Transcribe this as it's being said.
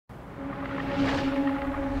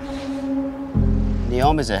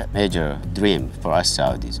NEOM is a major dream for us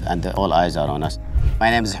Saudis, and all eyes are on us. My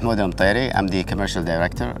name is Hamoud Almutairi. I'm the commercial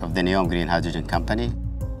director of the NEOM Green Hydrogen Company.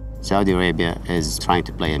 Saudi Arabia is trying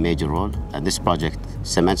to play a major role, and this project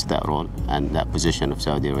cements that role and that position of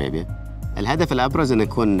Saudi Arabia. الهدف الأبرز أن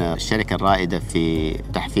نكون الشركة الرائدة في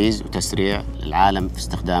تحفيز وتسريع العالم في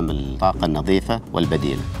استخدام الطاقة النظيفة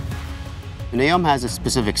والبديلة. NEOM has a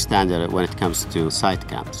specific standard when it comes to site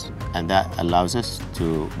camps, and that allows us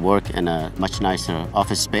to work in a much nicer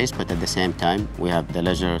office space, but at the same time, we have the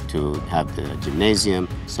leisure to have the gymnasium,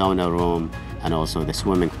 sauna room, and also the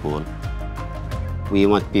swimming pool. We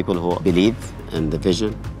want people who believe in the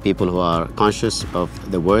vision, people who are conscious of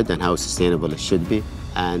the word and how sustainable it should be,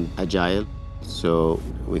 and agile, so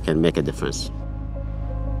we can make a difference.